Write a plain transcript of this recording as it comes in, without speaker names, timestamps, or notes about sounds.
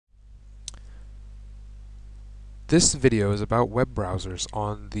This video is about web browsers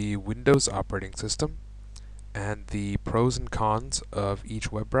on the Windows operating system and the pros and cons of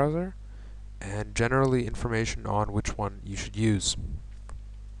each web browser and generally information on which one you should use.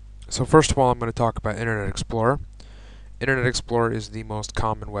 So first of all, I'm going to talk about Internet Explorer. Internet Explorer is the most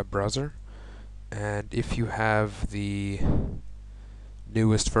common web browser, and if you have the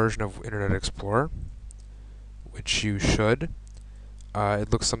newest version of Internet Explorer, which you should,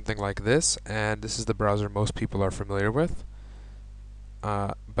 it looks something like this, and this is the browser most people are familiar with.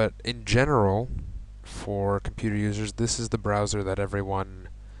 But in general, for computer users, this is the browser that everyone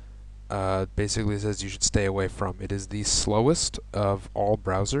basically says you should stay away from. It is the slowest of all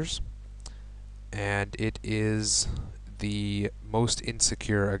browsers, and it is the most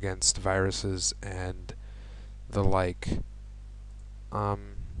insecure against viruses and the like.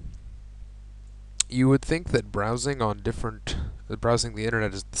 You would think that browsing the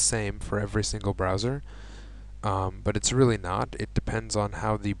internet is the same for every single browser, but it's really not. It depends on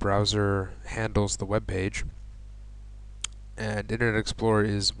how the browser handles the web page, and Internet Explorer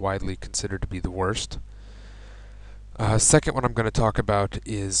is widely considered to be the worst. Second one I'm going to talk about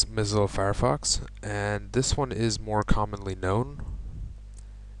is Mozilla Firefox, and this one is more commonly known.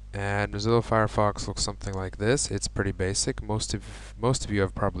 And Mozilla Firefox looks something like this. It's pretty basic. Most of you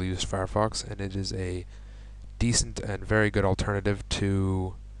have probably used Firefox, and it is a decent and very good alternative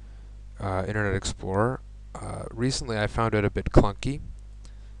to Internet Explorer. Recently I found it a bit clunky.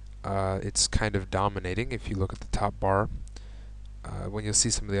 It's kind of dominating. If you look at the top bar, when you'll see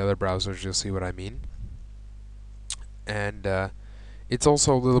some of the other browsers, you'll see what I mean. And it's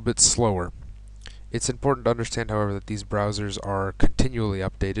also a little bit slower. It's important to understand, however, that these browsers are continually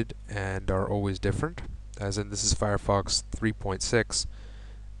updated and are always different, as in this is Firefox 3.6,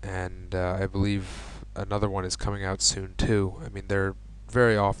 and I believe another one is coming out soon too. I mean, they're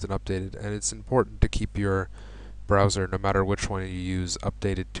very often updated, and it's important to keep your browser, no matter which one you use,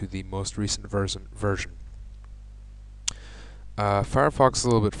 updated to the most recent version. Firefox is a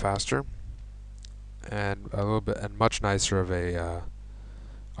little bit faster and much nicer of a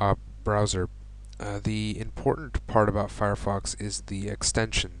browser. The important part about Firefox is the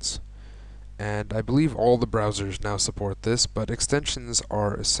extensions, and I believe all the browsers now support this, but extensions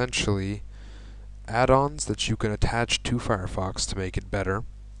are essentially add-ons that you can attach to Firefox to make it better.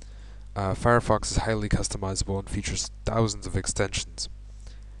 Firefox is highly customizable and features thousands of extensions.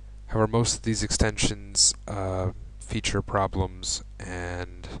 However, most of these extensions feature problems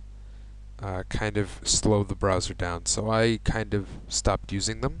and kind of slow the browser down, so I kind of stopped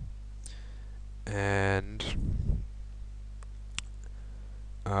using them. And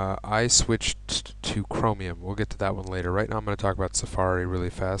I switched to Chromium. We'll get to that one later. Right now I'm going to talk about Safari really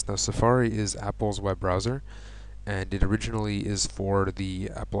fast. Now, Safari is Apple's web browser, and it originally is for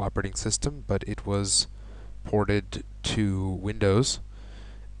the Apple operating system, but it was ported to Windows.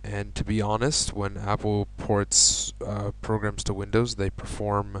 And to be honest, when Apple ports programs to Windows, they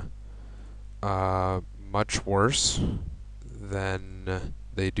perform much worse than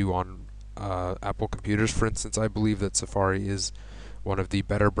they do on Apple computers. For instance, I believe that Safari is one of the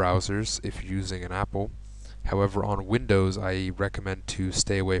better browsers if you're using an Apple. However, on Windows, I recommend to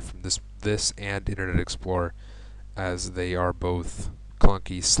stay away from this and Internet Explorer, as they are both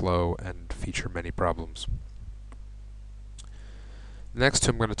clunky, slow, and feature many problems. Next,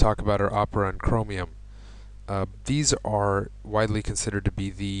 I'm going to talk about are Opera and Chromium. These are widely considered to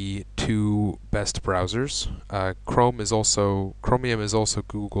be the two best browsers. Chromium is also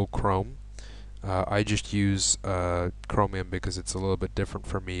Google Chrome. I just use Chromium because it's a little bit different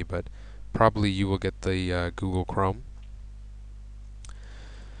for me, but probably you will get the Google Chrome.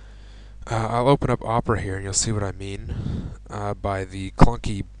 I'll open up Opera here and you'll see what I mean by the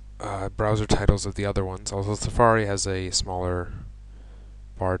clunky browser titles of the other ones, although Safari has a smaller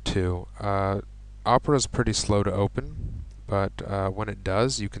bar too. Opera is pretty slow to open, but when it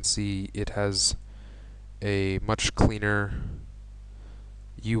does, you can see it has a much cleaner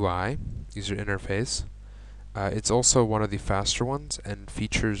UI, user interface. It's also one of the faster ones and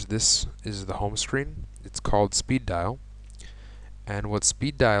features, this is the home screen. It's called Speed Dial. And what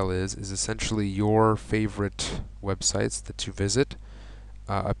Speed Dial is essentially your favorite websites that you visit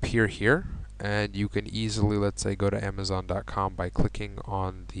appear here, and you can easily, let's say, go to Amazon.com by clicking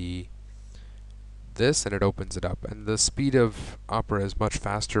on this, and it opens it up. And the speed of Opera is much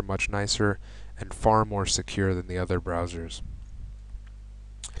faster, much nicer, and far more secure than the other browsers.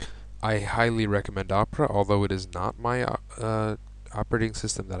 I highly recommend Opera, although it is not my operating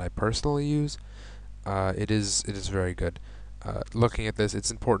system that I personally use. It is very good. Looking at this, it's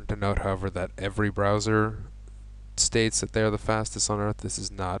important to note, however, that every browser states that they're the fastest on Earth. This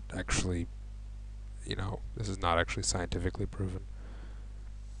is not actually this is not actually scientifically proven.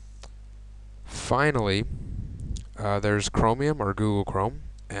 Finally, there's Chromium or Google Chrome,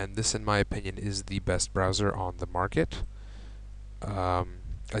 and this, in my opinion, is the best browser on the market.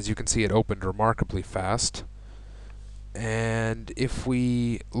 As you can see, it opened remarkably fast. And if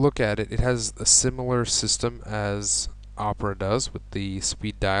we look at it, it has a similar system as Opera does with the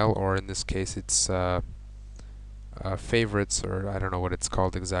speed dial, or in this case, it's favorites, or I don't know what it's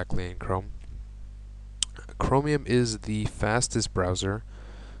called exactly in Chrome. Chromium is the fastest browser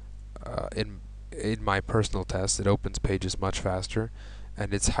in my personal test. It opens pages much faster,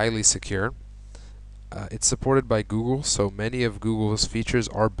 and it's highly secure. It's supported by Google, so many of Google's features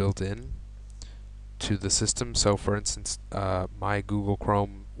are built in to the system. So for instance, my Google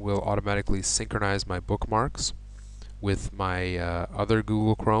Chrome will automatically synchronize my bookmarks with my other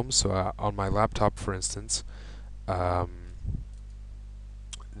Google Chrome. So on my laptop, for instance, the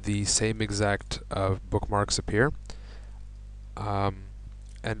same exact bookmarks appear.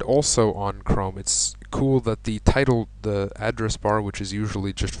 And also on Chrome, it's cool that the address bar, which is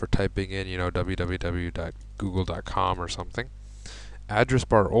usually just for typing in, www.google.com or something, address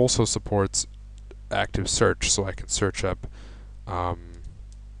bar also supports active search, so I can search up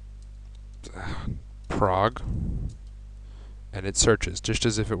Prague, and it searches just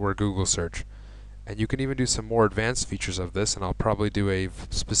as if it were Google search. And you can even do some more advanced features of this, and I'll probably do a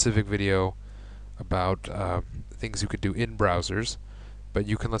specific video about things you could do in browsers. But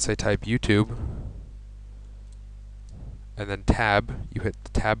you can, let's say, type YouTube, and then tab. You hit the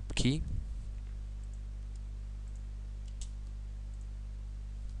tab key.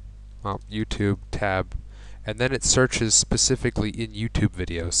 Well, YouTube, tab, and then it searches specifically in YouTube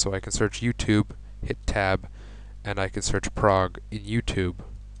videos. So I can search YouTube, hit tab, and I can search Prague in YouTube,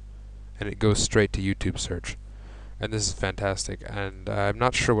 and it goes straight to YouTube search. And this is fantastic. And I'm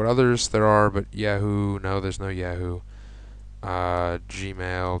not sure what others there are, but Yahoo, no, there's no Yahoo.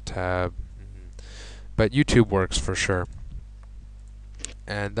 Gmail, tab, but YouTube works for sure,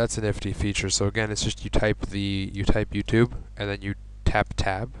 and that's a nifty feature. So again, it's just you type YouTube, and then you tap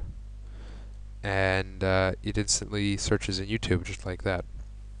tab, and it instantly searches in YouTube just like that.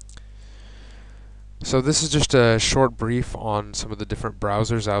 So this is just a short brief on some of the different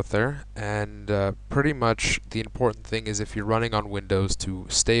browsers out there, and pretty much the important thing is, if you're running on Windows, to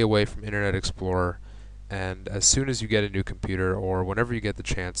stay away from Internet Explorer. And as soon as you get a new computer, or whenever you get the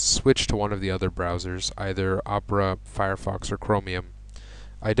chance, switch to one of the other browsers, either Opera, Firefox, or Chromium.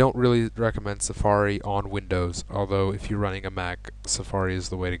 I don't really recommend Safari on Windows, although if you're running a Mac, Safari is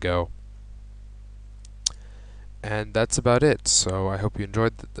the way to go. And that's about it, so I hope you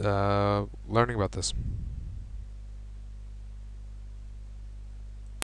enjoyed learning about this.